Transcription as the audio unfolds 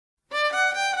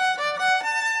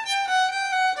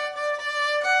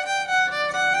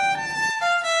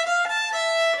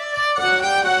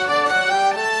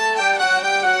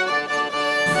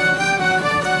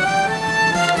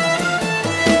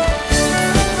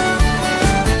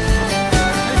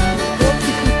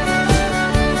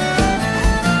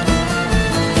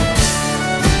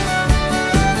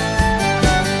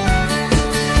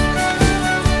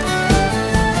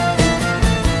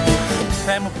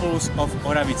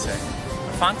Slovakia,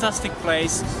 a fantastic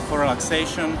place for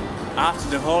relaxation after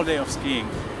the whole day of skiing.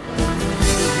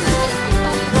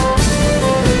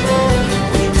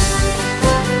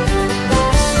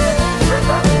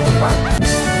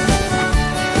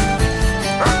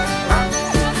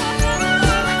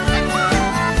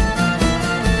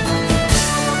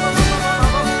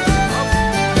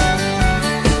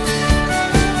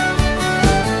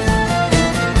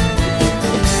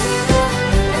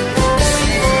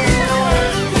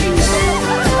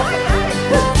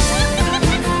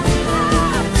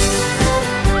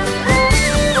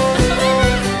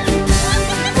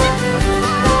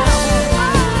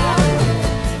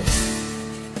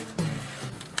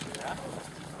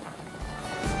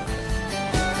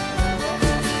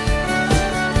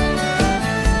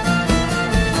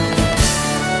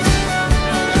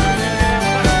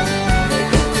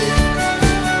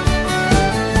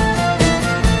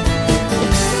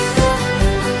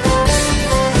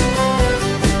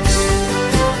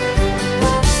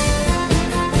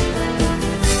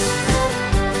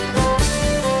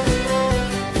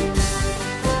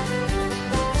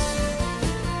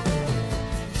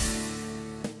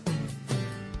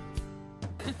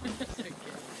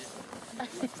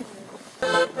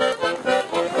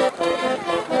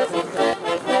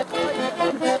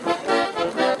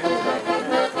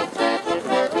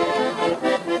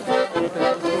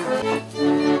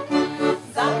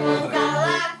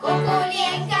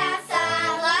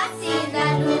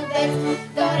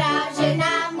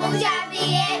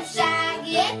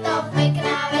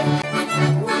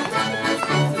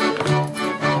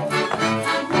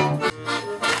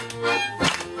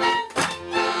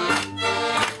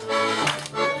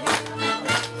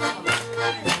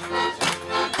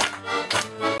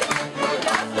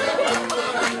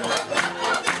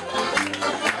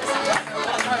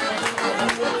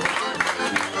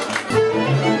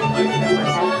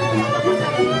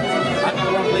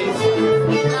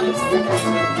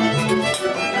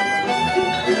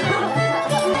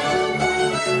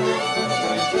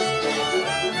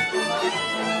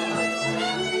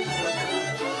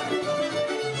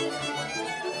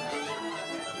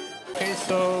 Okay,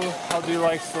 so how do you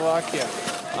like Slovakia?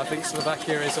 I think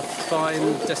Slovakia is a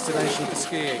fine destination for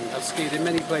skiing. I've skied in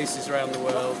many places around the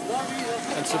world,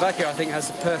 and Slovakia I think has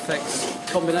the perfect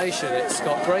combination. It's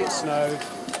got great snow,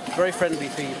 very friendly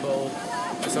people,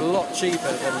 it's a lot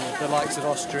cheaper than the likes of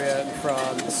Austria and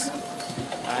France,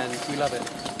 and we love it.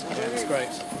 Yeah, it's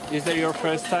great. Is that your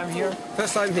first time here?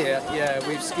 First time here, yeah.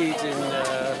 We've skied in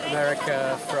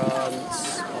America,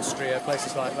 France, Austria,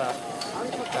 places like that.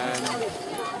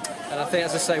 And I think,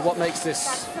 as I say, what makes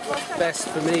this best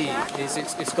for me is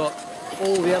it's got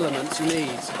all the elements you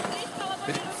need.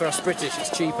 But for us British, it's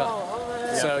cheaper,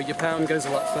 so your pound goes a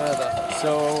lot further.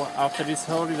 So after this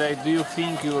holiday, do you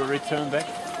think you will return back?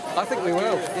 I think we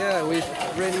will, yeah. We've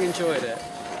really enjoyed it.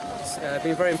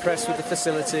 Been very impressed with the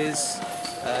facilities.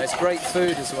 It's great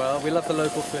food as well. We love the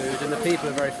local food, and the people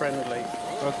are very friendly.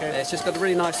 Okay. It's just got a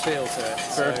really nice feel to it.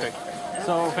 Perfect.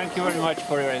 So thank you very much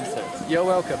for your answers. You're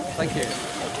welcome. Thank you.